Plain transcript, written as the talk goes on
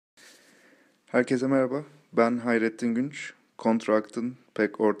Herkese merhaba. Ben Hayrettin Günç. Kontraktın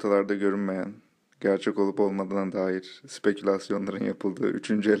pek ortalarda görünmeyen, gerçek olup olmadığına dair spekülasyonların yapıldığı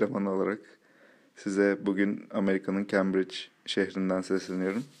üçüncü eleman olarak size bugün Amerika'nın Cambridge şehrinden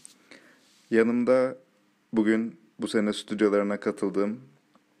sesleniyorum. Yanımda bugün bu sene stüdyolarına katıldığım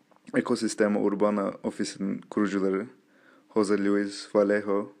Ecosistema Urbano'nun ofisinin kurucuları Jose Luis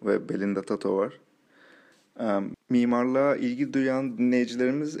Vallejo ve Belinda Tato var. Mimarlığa ilgi duyan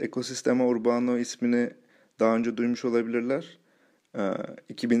dinleyicilerimiz Ecosistema Urbano ismini daha önce duymuş olabilirler.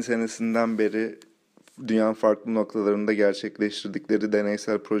 2000 senesinden beri dünyanın farklı noktalarında gerçekleştirdikleri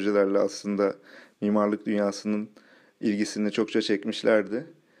deneysel projelerle aslında mimarlık dünyasının ilgisini çokça çekmişlerdi.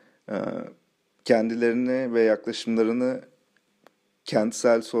 Kendilerini ve yaklaşımlarını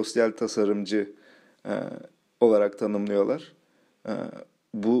kentsel sosyal tasarımcı olarak tanımlıyorlar.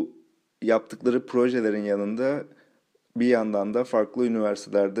 Bu yaptıkları projelerin yanında bir yandan da farklı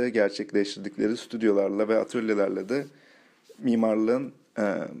üniversitelerde gerçekleştirdikleri stüdyolarla ve atölyelerle de mimarlığın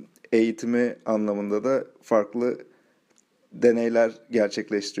eğitimi anlamında da farklı deneyler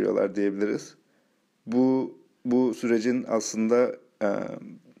gerçekleştiriyorlar diyebiliriz. Bu sürecin aslında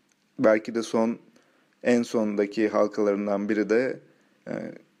belki de en sondaki halkalarından biri de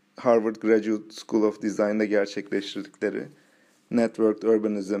Harvard Graduate School of Design'da gerçekleştirdikleri Networked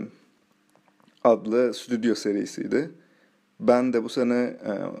Urbanism adlı stüdyo serisiydi. Ben de bu sene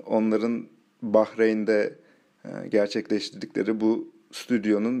onların Bahreyn'de gerçekleştirdikleri bu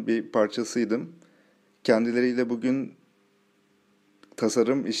stüdyonun bir parçasıydım. Kendileriyle bugün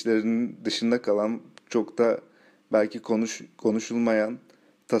tasarım işlerinin dışında kalan, çok da belki konuşulmayan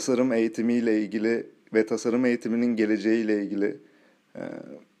tasarım eğitimiyle ilgili ve tasarım eğitiminin geleceğiyle ilgili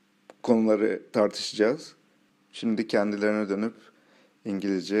konuları tartışacağız. Şimdi kendilerine dönüp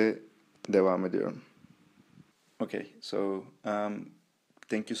İngilizce devam ediyorum. Okay, so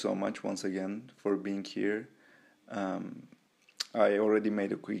thank you so much once again for being here. I already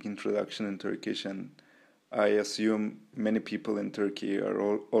made a quick introduction in Turkish, and I assume many people in Turkey are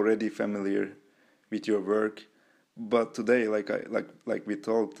already familiar with your work. But today, like we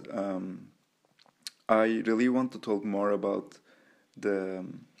talked, I really want to talk more about the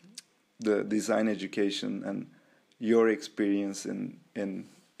design education and your experience in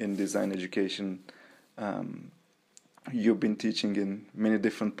design education. You've been teaching in many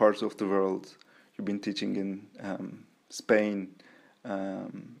different parts of the world. You've been teaching in Spain,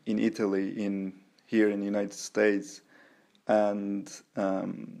 in Italy, here in the United States, and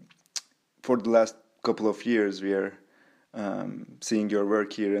for the last couple of years, we are seeing your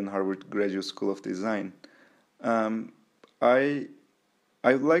work here in Harvard Graduate School of Design. I'd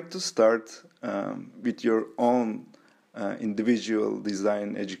like to start with your own individual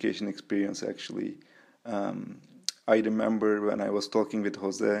design education experience, actually. I remember when I was talking with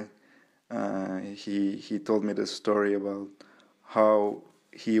Jose, he told me the story about how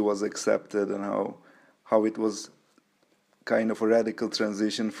he was accepted and how it was kind of a radical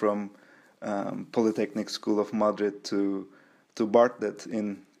transition from Polytechnic School of Madrid to Bartlett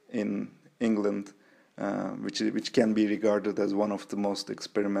in England, which can be regarded as one of the most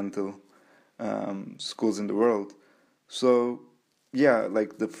experimental schools in the world. So yeah,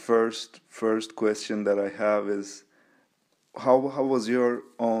 like the first question that I have is how was your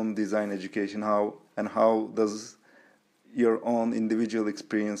own design education? How does your own individual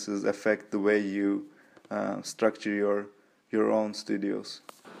experiences affect the way you structure your own studios?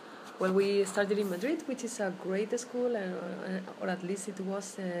 Well, we started in Madrid, which is a great school, or at least it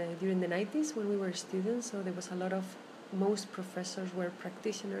was during the 90s when we were students. So there was most professors were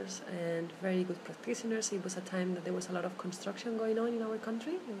practitioners and very good practitioners. It was a time that there was a lot of construction going on in our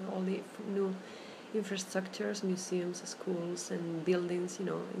country, all the new infrastructures, museums, schools, and buildings,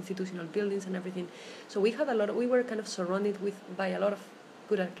 institutional buildings and everything. So we were kind of surrounded by a lot of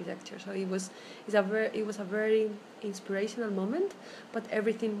good architecture. So it was a very inspirational moment, but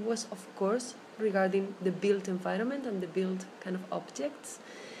everything was, of course, regarding the built environment and the built kind of objects.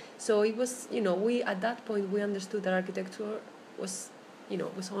 So it was, we at that point we understood that architecture was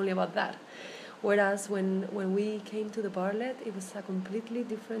only about that. Whereas when we came to the Bartlett, it was a completely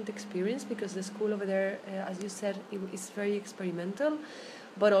different experience because the school over there, as you said, is very experimental,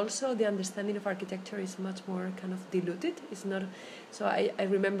 but also the understanding of architecture is much more kind of diluted. It's not. So I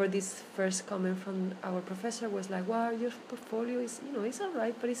remember this first comment from our professor was like, "Wow, your portfolio is it's all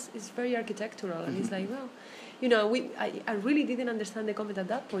right, but it's very architectural." And it's like, well, I really didn't understand the comment at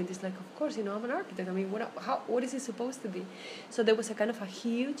that point. It's like, of course, I'm an architect. I mean, what is it supposed to be? So there was a kind of a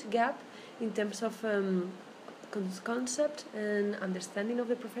huge gap in terms of concept and understanding of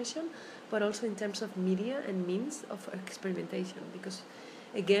the profession, but also in terms of media and means of experimentation, because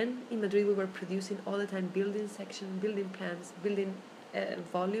Again, in Madrid we were producing all the time building sections, building plans, building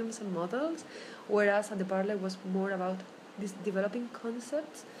volumes and models, whereas at the Bartlett was more about this developing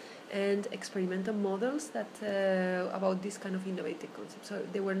concepts and experimental models that about this kind of innovative concepts. So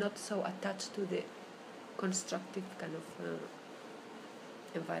they were not so attached to the constructive kind of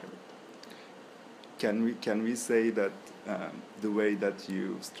environment. Can we say that the way that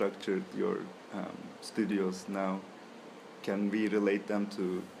you structured your studios now, can we relate them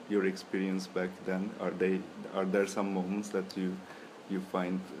to your experience back then? Are there some moments that you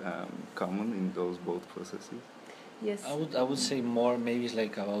find common in those both processes? Yes. I would say more maybe it's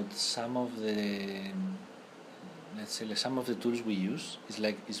like about some of the, let's say, like some of the tools we use.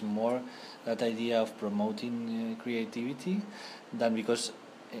 It's more that idea of promoting creativity than, because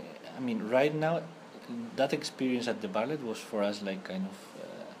I mean right now that experience at the Bartlett was for us like kind of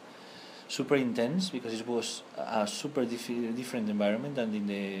super intense, because it was a super different environment than in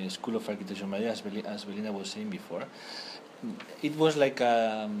the School of Architecture, as Belinda was saying before. It was like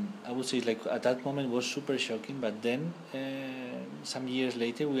I would say like at that moment was super shocking, but then some years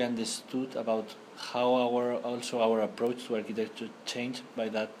later we understood about how our approach to architecture changed by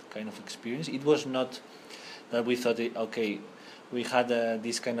that kind of experience. It was not that we thought we had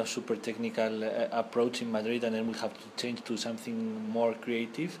this kind of super technical approach in Madrid and then we have to change to something more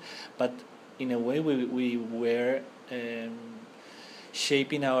creative, but in a way we were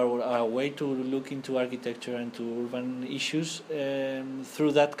shaping our way to look into architecture and to urban issues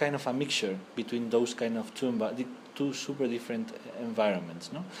through that kind of a mixture between those kind of two super different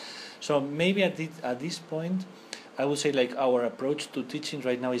environments, no? So maybe at this point I would say like our approach to teaching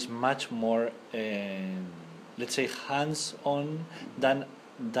right now is much more let's say hands-on than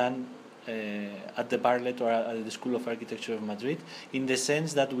at the Bartlett or at the School of Architecture of Madrid, in the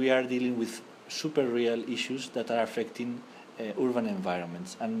sense that we are dealing with super real issues that are affecting urban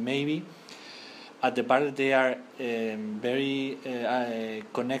environments, and maybe at the Bartlett they are very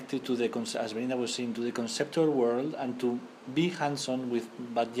connected to as Belinda was saying, to the conceptual world and to be hands-on with,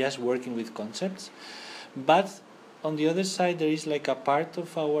 but just working with concepts. But on the other side there is like a part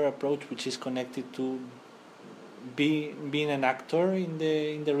of our approach which is connected to being an actor in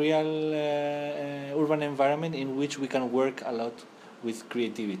the real urban environment, in which we can work a lot with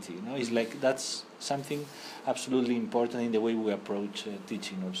creativity. You know, it's like that's something absolutely important in the way we approach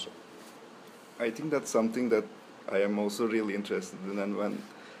teaching also. I think that's something that I am also really interested in. And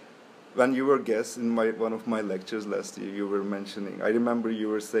when you were guest in one of my lectures last year, you were mentioning, I remember you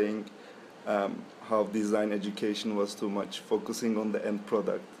were saying how design education was too much focusing on the end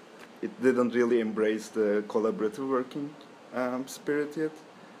product. It didn't really embrace the collaborative working spirit yet.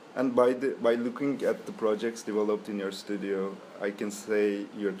 And by looking at the projects developed in your studio, I can say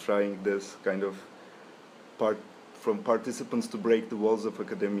you're trying this kind of from participants to break the walls of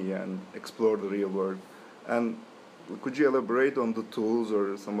academia and explore the real world. And could you elaborate on the tools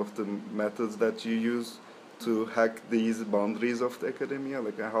or some of the methods that you use to hack these boundaries of the academia?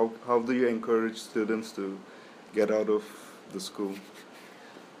 Like how do you encourage students to get out of the school?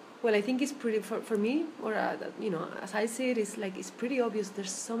 Well, I think it's pretty, for me, or as I see it, it's pretty obvious. There's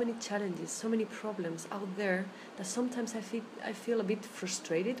so many challenges, so many problems out there that sometimes I feel a bit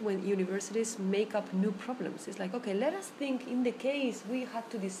frustrated when universities make up new problems. It's like, okay, let us think in the case we had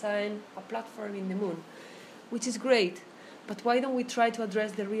to design a platform in the moon, which is great, but why don't we try to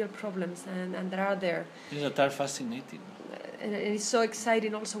address the real problems and that are there? That are fascinating. And it's so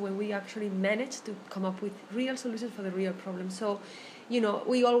exciting also when we actually manage to come up with real solutions for the real problems. So,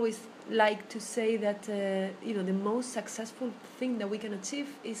 we always like to say that, the most successful thing that we can achieve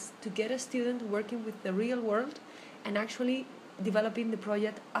is to get a student working with the real world and actually developing the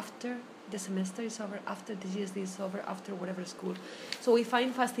project after the semester is over, after the GSD is over, after whatever school. So we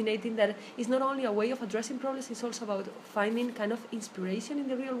find fascinating that it's not only a way of addressing problems, it's also about finding kind of inspiration in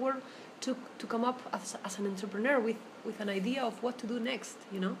the real world to come up as an entrepreneur with an idea of what to do next,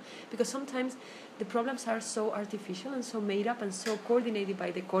 because sometimes the problems are so artificial and so made up and so coordinated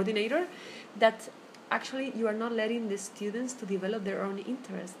by the coordinator that actually you are not letting the students to develop their own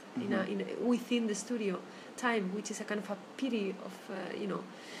interest within the studio time, which is a kind of a pity of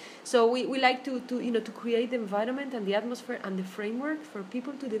So we like to create the environment and the atmosphere and the framework for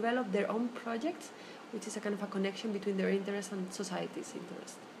people to develop their own projects, which is a kind of a connection between their interest and society's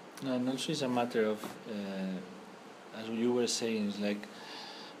interest. And also it's a matter of, as you were saying, it's like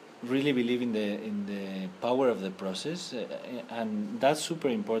really believe in the power of the process, and that's super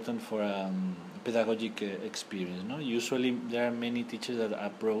important for pedagogic experience. No, usually there are many teachers that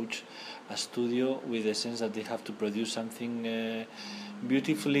approach a studio with the sense that they have to produce something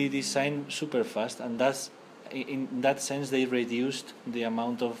beautifully designed super fast, and that's in that sense they reduced the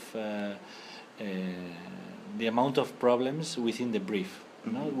amount of problems within the brief.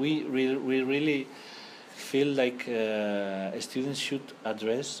 Mm-hmm. We really feel like students should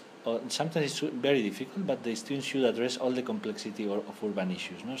address, sometimes it's very difficult, but the students should address all the complexity of urban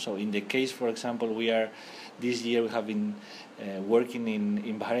issues. No? So in the case, for example, this year we have been working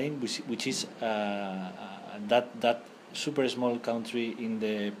in Bahrain, which is that super small country in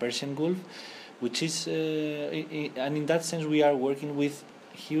the Persian Gulf, which is, and in that sense we are working with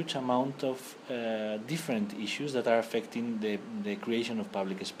huge amount of different issues that are affecting the creation of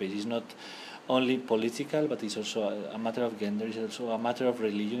public space. It's not only political, but it's also a matter of gender, it's also a matter of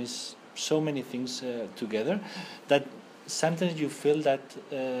religion. It's so many things together that sometimes you feel that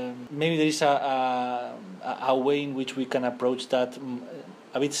maybe there is a way in which we can approach that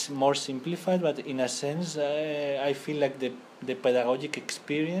a bit more simplified, but in a sense I feel like the pedagogic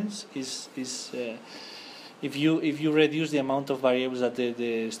experience is if you reduce the amount of variables that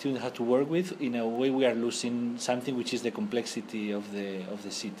the student has to work with, in a way we are losing something which is the complexity of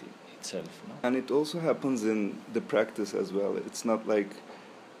the city itself. No? And it also happens in the practice as well. It's not like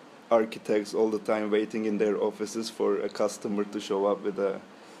architects all the time waiting in their offices for a customer to show up with a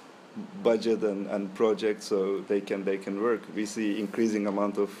budget and project so they can work. We see increasing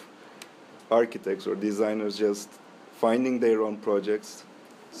amount of architects or designers just finding their own projects,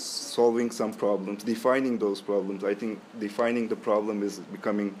 solving some problems, defining those problems. I think defining the problem is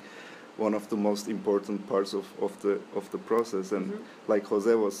becoming one of the most important parts of the process. And like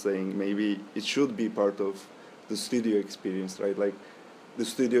Jose was saying, maybe it should be part of the studio experience, right? Like the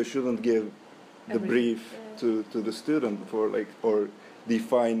studio shouldn't give the brief to the student for or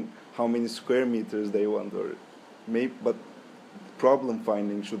define how many square meters they want, or but problem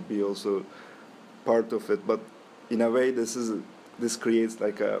finding should be also part of it. But in a way, this creates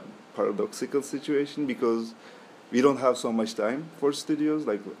like a paradoxical situation, because we don't have so much time for studios,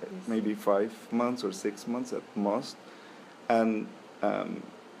 like maybe 5 months or 6 months at most, and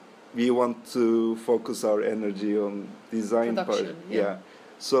we want to focus our energy on design part. Yeah.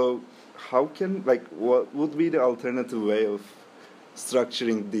 So how can, what would be the alternative way of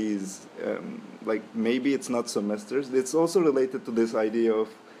structuring these? Maybe it's not semesters. It's also related to this idea of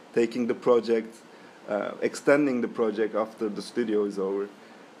taking the project, extending the project after the studio is over.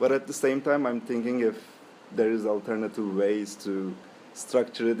 But at the same time, I'm thinking if there is alternative ways to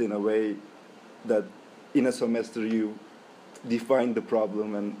structure it in a way that in a semester you define the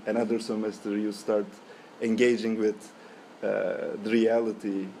problem, and another semester you start engaging with the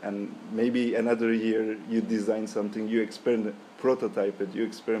reality, and maybe another year you design something, you prototype it, you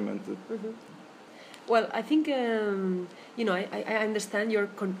experiment it. Well, I think, I understand your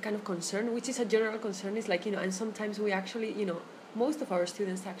kind of concern, which is a general concern. Is like, and sometimes we actually, most of our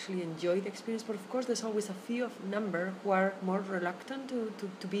students actually enjoy the experience, but of course there's always a few number who are more reluctant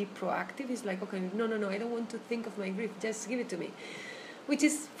to be proactive. It's like, okay, no, I don't want to think of my grief, just give it to me, which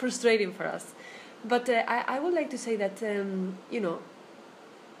is frustrating for us. But I would like to say that,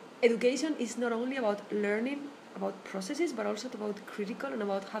 education is not only about learning about processes, but also about critical and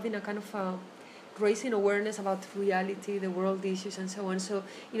about having a kind of raising awareness about reality, the world issues, and so on. So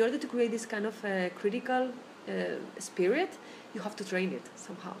in order to create this kind of critical spirit, you have to train it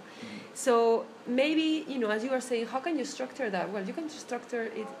somehow. So maybe, as you were saying, how can you structure that? Well, you can structure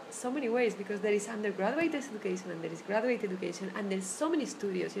it so many ways, because there is undergraduate education and there is graduate education, and there's so many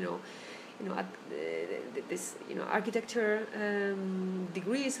studios, architecture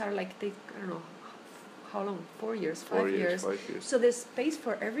degrees are like, I don't know how long, 4 years, 5 years. 5 years. So there's space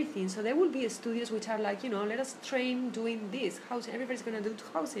for everything. So there will be studios which are like, let us train doing this housing. Everybody's going to do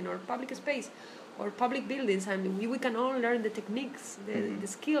housing or public space or public buildings, and we can all learn the techniques, the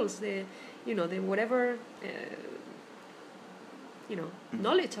skills, the whatever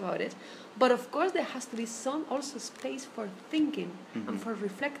knowledge about it. But of course there has to be some also space for thinking and for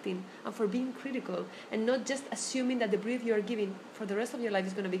reflecting and for being critical, and not just assuming that the brief you are giving for the rest of your life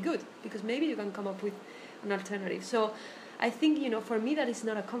is going to be good, because maybe you can come up with an alternative. So I think, for me that is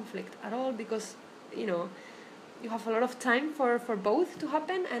not a conflict at all, because you have a lot of time for both to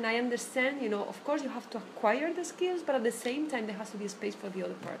happen, and I understand, of course you have to acquire the skills, but at the same time there has to be a space for the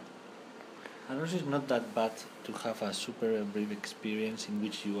other part. And also it's not that bad to have a super brief experience in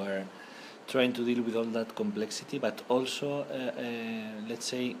which you are trying to deal with all that complexity, but also, let's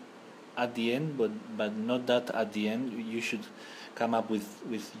say, at the end, but not that at the end, you should come up with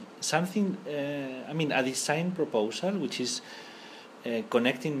something, a design proposal, which is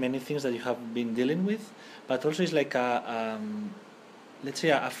connecting many things that you have been dealing with, but also it's like let's say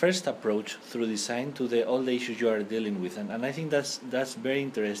a first approach through design to all the issues you are dealing with, and I think that's very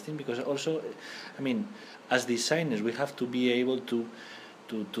interesting, because also, I mean, as designers we have to be able to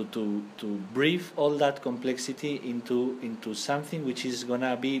brief all that complexity into something which is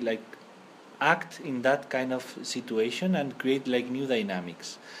gonna be like act in that kind of situation and create like new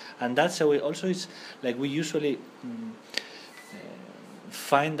dynamics. And that's a way also is like we usually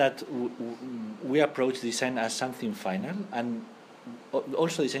find that we approach design as something final, and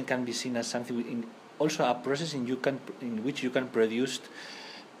also design can be seen as something also a process in which you can produce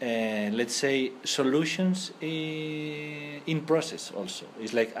let's say solutions in process also.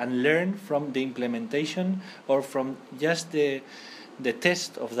 It's like and learn from the implementation or from just the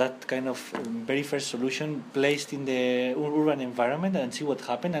test of that kind of very first solution placed in the urban environment, and see what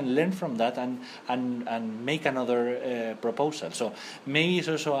happened and learn from that and make another proposal. So maybe it's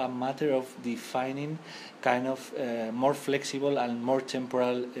also a matter of defining kind of more flexible and more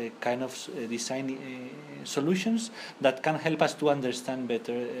temporal kind of design solutions that can help us to understand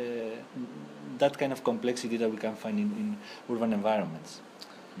better that kind of complexity that we can find in urban environments.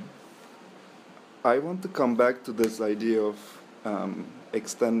 I want to come back to this idea of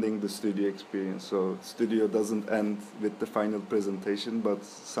extending the studio experience. So studio doesn't end with the final presentation, but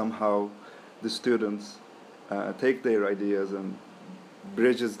somehow the students take their ideas and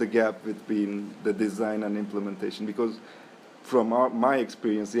bridges the gap between the design and implementation. Because from my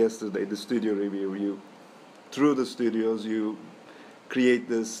experience yesterday, the studio review, through the studios you create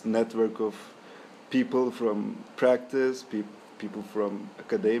this network of people from practice, people from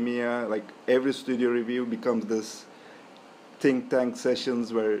academia. Like every studio review becomes this think tank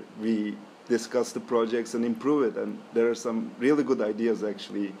sessions where we discuss the projects and improve it, and there are some really good ideas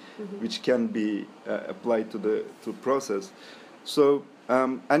actually which can be applied to the process. So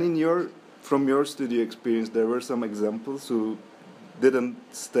and from your studio experience, there were some examples who didn't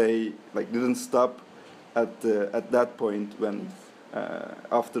stop at that point when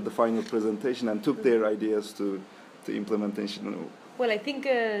after the final presentation and took their ideas to implementation. Well, I think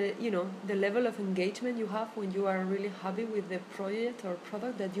the level of engagement you have when you are really happy with the project or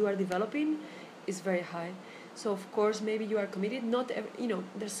product that you are developing is very high. So of course, maybe you are committed.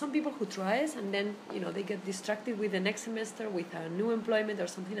 There's some people who tries and then they get distracted with the next semester with a new employment or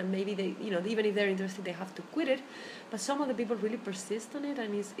something, and maybe they even if they're interested, they have to quit it. But some of the people really persist on it,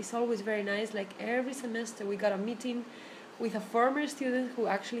 and it's always very nice. Like every semester, we got a meeting with a former student who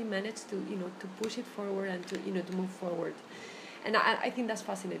actually managed to to push it forward and to move forward. And I think that's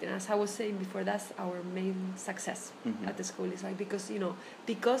fascinating. As I was saying before, that's our main success at the school. It's like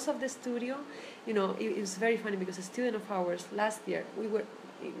because of the studio, it was very funny, because a student of ours last year, we were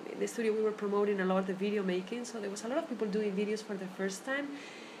in the studio, we were promoting a lot of video making. So there was a lot of people doing videos for the first time.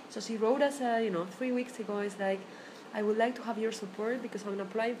 So she wrote us 3 weeks ago. It's like, I would like to have your support because I'm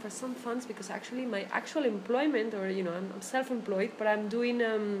applying for some funds, because actually my actual employment, or I'm self-employed, but I'm doing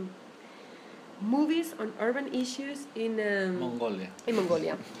movies on urban issues in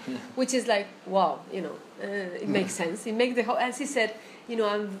Mongolia, which is like, wow, it makes sense. It makes the whole. As he said,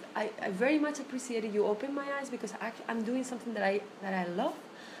 I very much appreciated you opened my eyes, because I'm doing something that I love,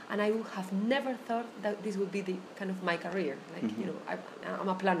 and I would have never thought that this would be the kind of my career. Like I'm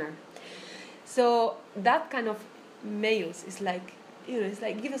a planner, so that kind of mails is like. It's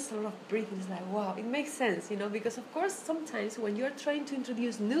like give us a lot of breathing. It's like, wow, it makes sense, because of course sometimes when you're trying to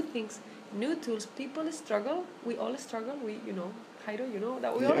introduce new things, new tools, people struggle. We all struggle. Jairo,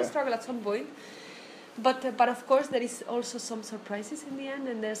 that we all struggle at some point. But of course there is also some surprises in the end,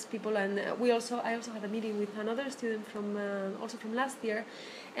 and there's people, and I also had a meeting with another student from last year,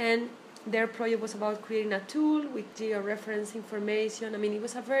 and their project was about creating a tool with georeference information. I mean, it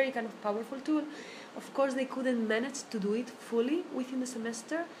was a very kind of powerful tool. Of course, they couldn't manage to do it fully within the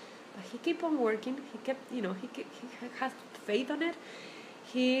semester, but he kept on working. He kept, he had faith on it.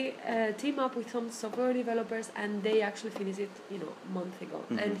 He teamed up with some software developers, and they actually finished it, a month ago.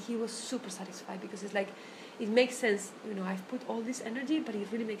 And he was super satisfied, because it's like, it makes sense. I've put all this energy, but it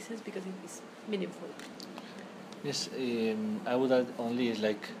really makes sense because it is meaningful. Yes, I would add only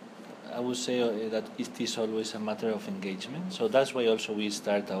I would say that it is always a matter of engagement. So that's why also we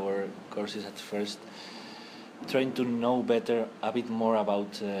start our courses at first, trying to know better, a bit more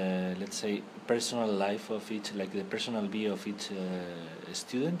about, let's say, personal life of each, like the personal view of each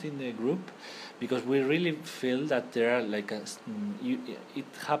student in the group, because we really feel that there are it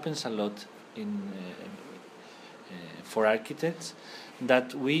happens a lot for architects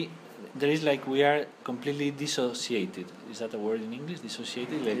that we are completely dissociated. Is that a word in English?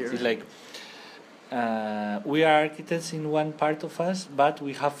 Dissociated? It's like we are architects in one part of us, but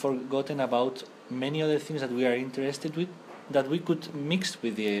we have forgotten about many other things that we are interested that we could mix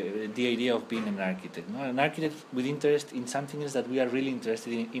with the idea of being an architect. No? An architect with interest in something else that we are really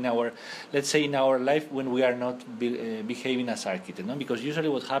interested in our, let's say, in our life when we are not behaving as architects. No? Because usually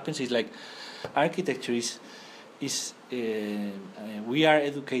what happens is like architecture is we are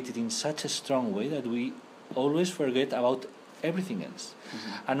educated in such a strong way that we always forget about everything else,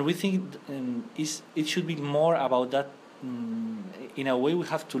 and we think it should be more about that. In a way, we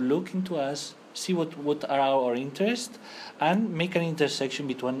have to look into us, see what are our interests, and make an intersection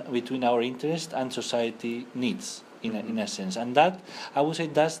between our interests and society needs in a sense. And that, I would say,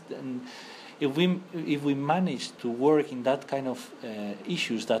 that's if we manage to work in that kind of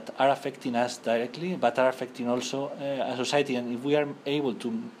issues that are affecting us directly, but are affecting also a society, and if we are able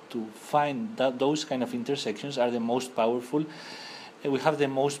to find that those kind of intersections are the most powerful, we have the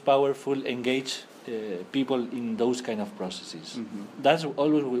most powerful engaged people in those kind of processes. That's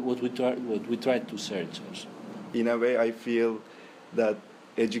always what we try to search also. In a way, I feel that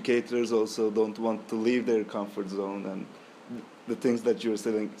educators also don't want to leave their comfort zone, and the things that you're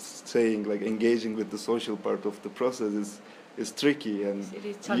saying, like engaging with the social part of the process is tricky, and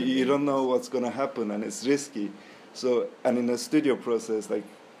you don't know what's going to happen, and it's risky. So, and in a studio process, like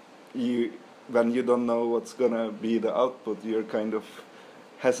when you don't know what's going to be the output, you're kind of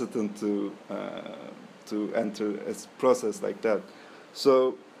hesitant to enter a process like that.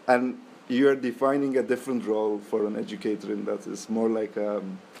 So, and you're defining a different role for an educator in that is more like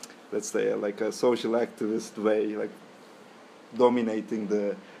let's say like a social activist way, like dominating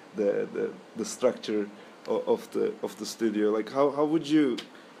the structure of the studio. Like how would you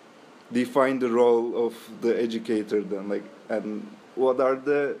define the role of the educator then? Like, and what are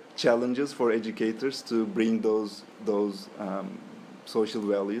the challenges for educators to bring those social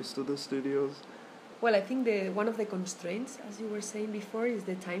values to the studios? Well, I think one of the constraints, as you were saying before, is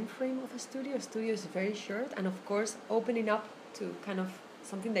the time frame of a studio. A studio is very short, and of course, opening up to kind of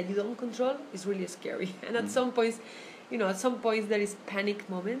something that you don't control is really scary. And at some points, there is panic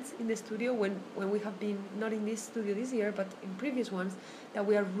moments in the studio when we have been, not in this studio this year, but in previous ones, that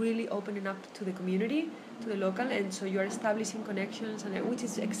we are really opening up to the community, to the local, and so you are establishing connections, and which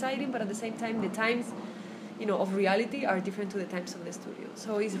is exciting, but at the same time, the times, of reality are different to the times of the studio.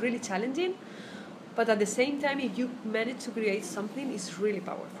 So it's really challenging, but at the same time, if you manage to create something, it's really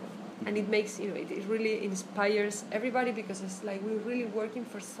powerful. And it makes, it really inspires everybody, because it's like we're really working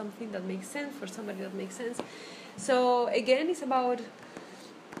for something that makes sense, for somebody that makes sense. So again, it's about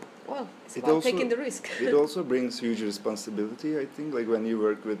taking the risk. It also brings huge responsibility, I think. Like when you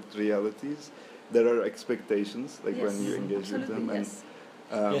work with realities, there are expectations, like yes, when you engage with them. Yes.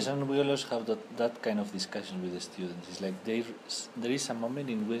 Yes, and we always have that kind of discussion with the students. It's like there is a moment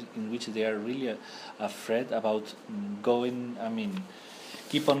in which they are really afraid about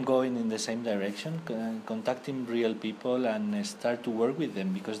keep on going in the same direction, contacting real people and start to work with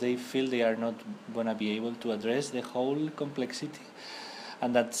them, because they feel they are not going to be able to address the whole complexity,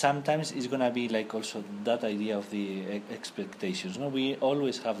 and that sometimes it's going to be like also that idea of the expectations. No, we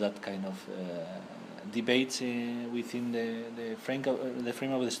always have that kind of debates within the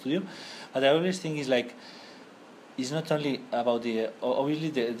frame of the studio, but I always think it's not only about obviously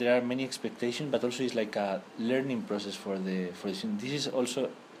there are many expectations, but also it's like a learning process for the student. This is also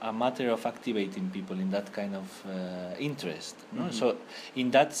a matter of activating people in that kind of interest. No? So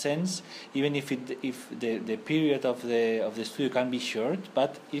in that sense, even if the period of the studio can be short,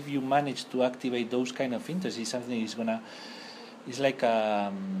 but if you manage to activate those kind of interests, it's something it's like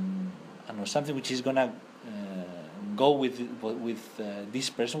something which is gonna go with this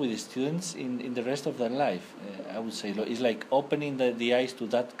person, with the students in the rest of their life. I would say it's like opening the eyes to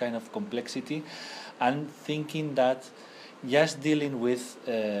that kind of complexity, and thinking that just dealing with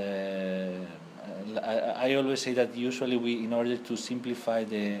I always say that usually we, in order to simplify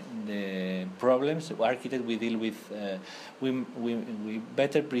the problems, architect we deal with we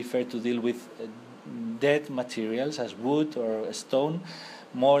better prefer to deal with dead materials as wood or stone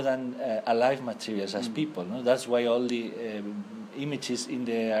more than alive materials as people. No? That's why all the images in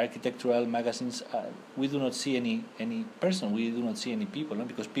the architectural magazines, we do not see any person, we do not see any people, no?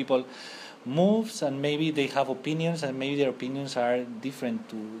 Because people moves, and maybe they have opinions, and maybe their opinions are different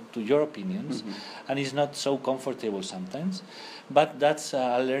to your opinions, and it's not so comfortable sometimes. But that's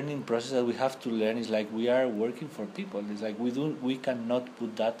a learning process that we have to learn. It's like we are working for people. It's like we cannot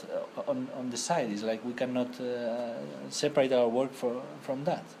put that on the side. It's like we cannot separate our work from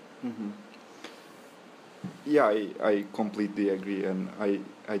that. Yeah, I completely agree, and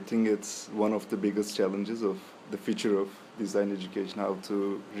I think it's one of the biggest challenges of the future of design education, how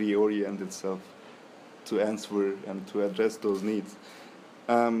to reorient itself to answer and to address those needs.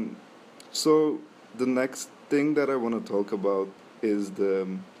 So the next thing that I want to talk about is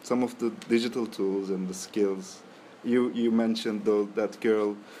some of the digital tools and the skills. You mentioned though that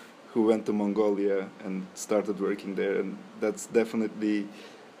girl who went to Mongolia and started working there, and that's definitely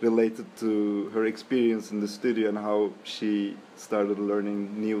related to her experience in the studio and how she started learning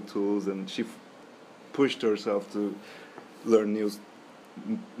new tools, and she pushed herself to learn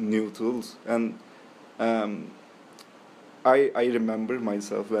new tools. And I remember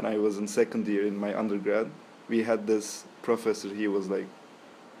myself when I was in second year in my undergrad, we had this professor. He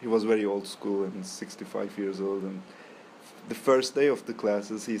was very old school and 65 years old, and the first day of the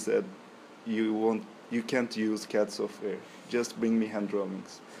classes he said, you can't use CAD software, just bring me hand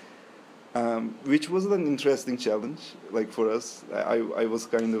drawings. Which was an interesting challenge, like for us. I was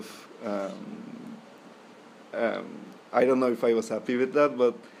kind of I don't know if I was happy with that,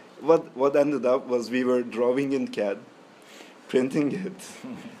 but what ended up was we were drawing in CAD, printing it,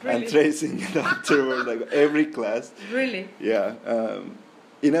 Really? and tracing it afterward, like every class. Really? Yeah.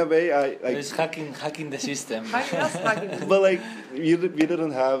 In a way, It's hacking the system. Hacking. but like we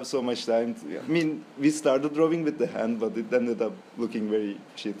didn't have so much time. I mean, we started drawing with the hand, but it ended up looking very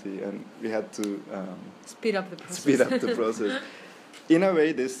shitty, and we had to Speed up the process. speed up the process. In a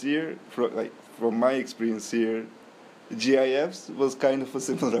way, this year, from my experience here, GIFs was kind of a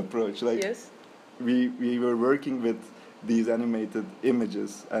similar approach. Like Yes. we were working with these animated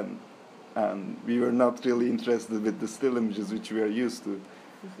images, and we were not really interested with the still images which we are used to.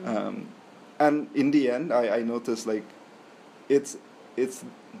 Mm-hmm. And in the end, I noticed like it's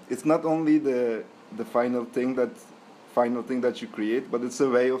not only the final thing that you create, but it's a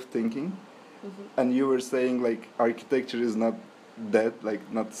way of thinking. Mm-hmm. And you were saying like architecture is not dead, like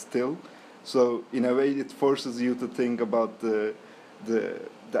not still. So in a way, it forces you to think about the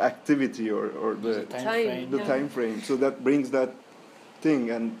activity or the time frame. So that brings that thing,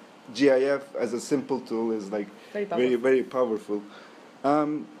 and GIF as a simple tool is like very powerful.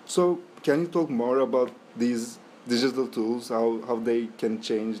 So can you talk more about these digital tools, how they can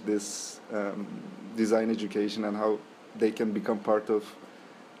change this design education, and how they can become part of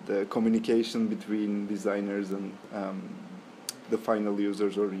the communication between designers and the final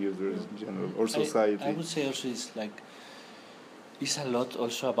users or users in general, or society? I would say also it's a lot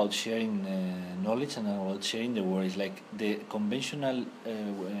also about sharing knowledge and about sharing the words. Like the conventional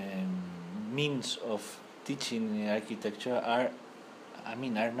means of teaching architecture are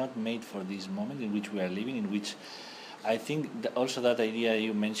not made for this moment in which we are living, in which I think also that idea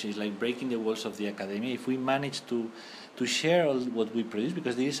you mentioned is like breaking the walls of the academia. If we manage to share all what we produce,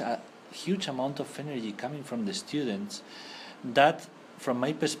 because there is a huge amount of energy coming from the students, that from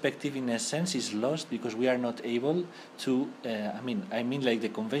my perspective in a sense is lost because we are not able to like the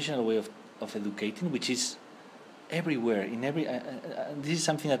conventional way of educating, which is everywhere in every this is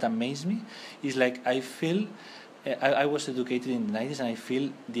something that amazed me, is like I feel I was educated in the 90s, and I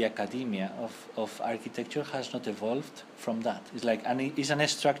feel the academia of architecture has not evolved from that. It's like, and it's a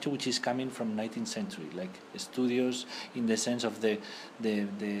structure which is coming from 19th century, like studios in the sense of the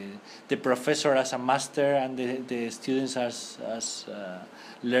professor as a master and the students as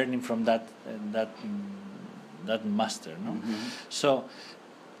learning from that master. No, Mm-hmm. so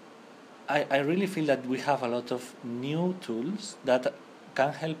I really feel that we have a lot of new tools that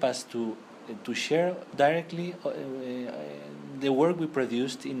can help us to share directly the work we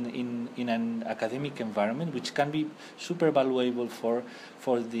produced in an academic environment, which can be super valuable for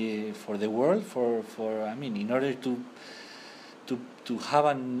the world, in order to have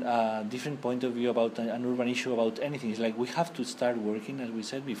a different point of view about an urban issue, about anything. It's like we have to start working, as we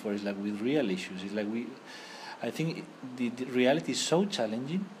said before, it's like with real issues. It's like I think the reality is so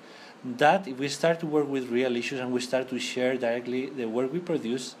challenging that if we start to work with real issues and we start to share directly the work we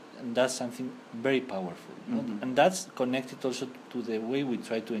produce, and that's something very powerful. Mm-hmm. And that's connected also to the way we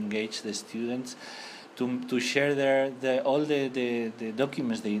try to engage the students to share all the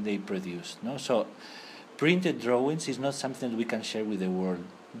documents they produce. No? So printed drawings is not something that we can share with the world,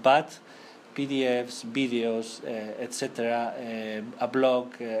 but PDFs, videos, etc., a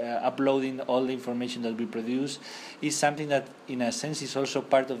blog, uploading all the information that we produce is something that in a sense is also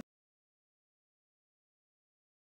part of